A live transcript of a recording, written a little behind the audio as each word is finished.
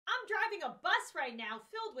driving a bus right now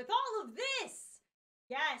filled with all of this.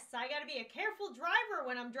 Yes, I gotta be a careful driver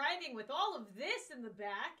when I'm driving with all of this in the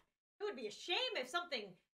back. It would be a shame if something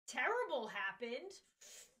terrible happened.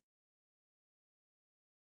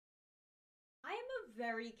 I am a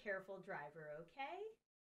very careful driver, okay?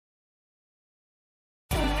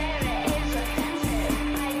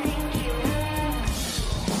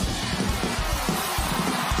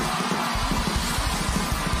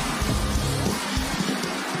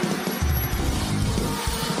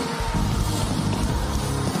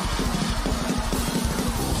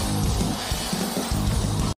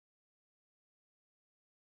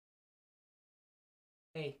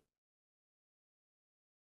 Hey.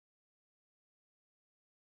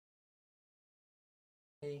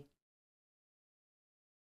 Hey.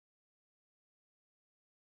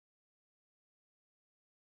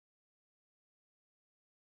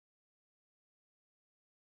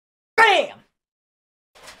 BAM!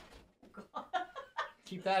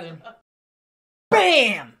 Keep that in.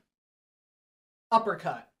 BAM!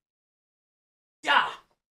 Uppercut. Yeah!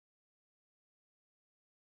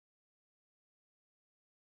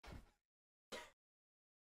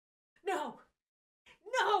 No!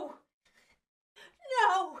 No!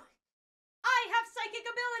 No! I have psychic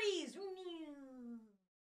abilities!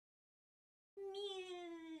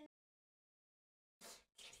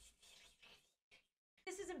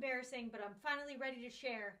 This is embarrassing, but I'm finally ready to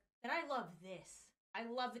share that I love this. I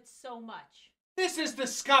love it so much. This is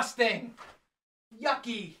disgusting!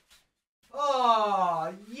 Yucky!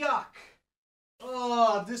 Oh, yuck!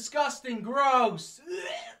 Oh, disgusting, gross!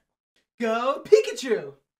 Go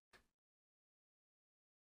Pikachu!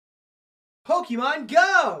 Pokemon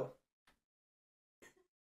Go!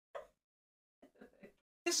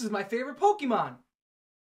 This is my favorite Pokemon!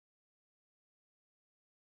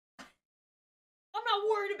 I'm not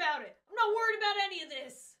worried about it. I'm not worried about any of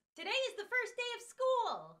this. Today is the first day of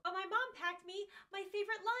school, but my mom packed me my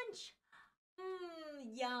favorite lunch.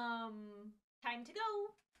 Yum. Time to go.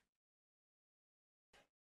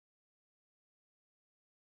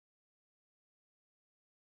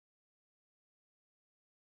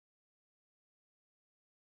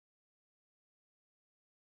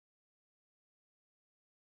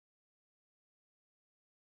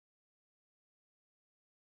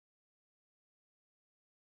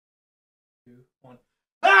 Two, one.